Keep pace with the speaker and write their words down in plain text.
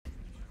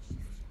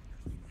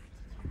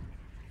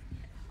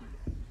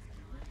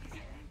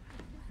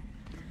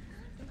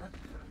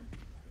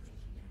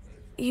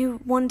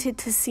You wanted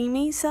to see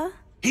me, sir?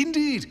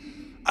 Indeed.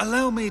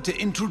 Allow me to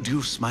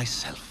introduce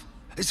myself.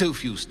 So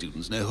few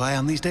students know who I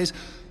am these days.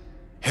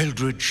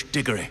 Eldridge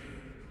Diggory,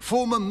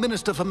 former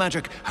Minister for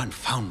Magic and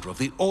founder of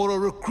the Aura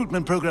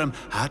Recruitment Program,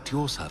 at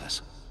your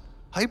service.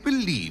 I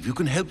believe you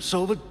can help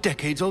solve a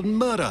decades-old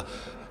murder,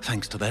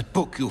 thanks to that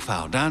book you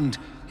found, and,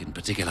 in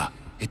particular,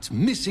 its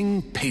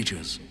missing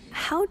pages.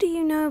 How do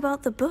you know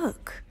about the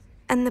book?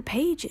 And the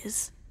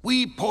pages?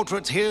 We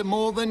portraits hear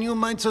more than you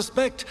might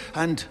suspect,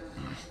 and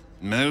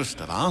most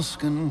of us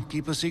can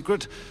keep a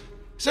secret.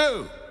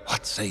 So,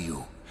 what say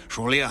you?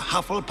 Surely a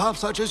Hufflepuff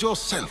such as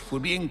yourself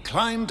would be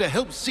inclined to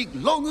help seek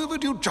long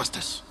overdue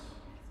justice.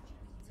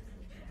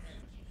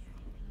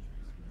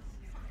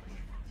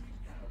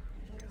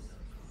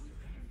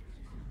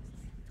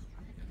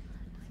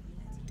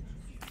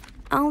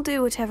 I'll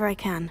do whatever I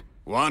can.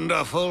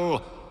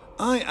 Wonderful.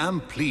 I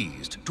am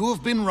pleased to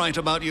have been right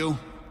about you.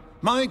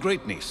 My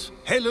great-niece,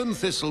 Helen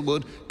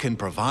Thistlewood, can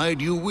provide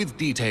you with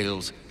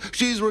details.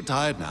 She's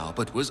retired now,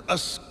 but was a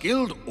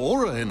skilled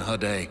aura in her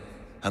day.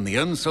 And the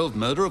unsolved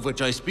murder of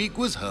which I speak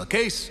was her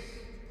case.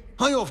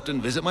 I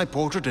often visit my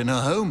portrait in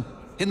her home,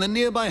 in the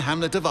nearby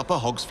hamlet of Upper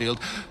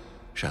Hogsfield.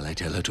 Shall I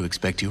tell her to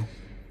expect you?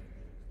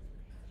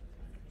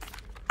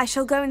 I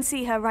shall go and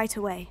see her right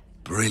away.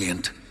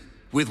 Brilliant.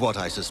 With what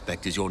I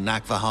suspect is your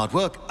knack for hard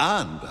work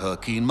and her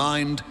keen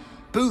mind,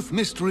 both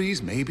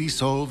mysteries may be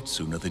solved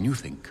sooner than you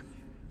think.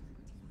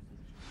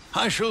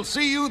 I shall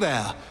see you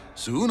there,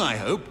 soon I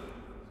hope.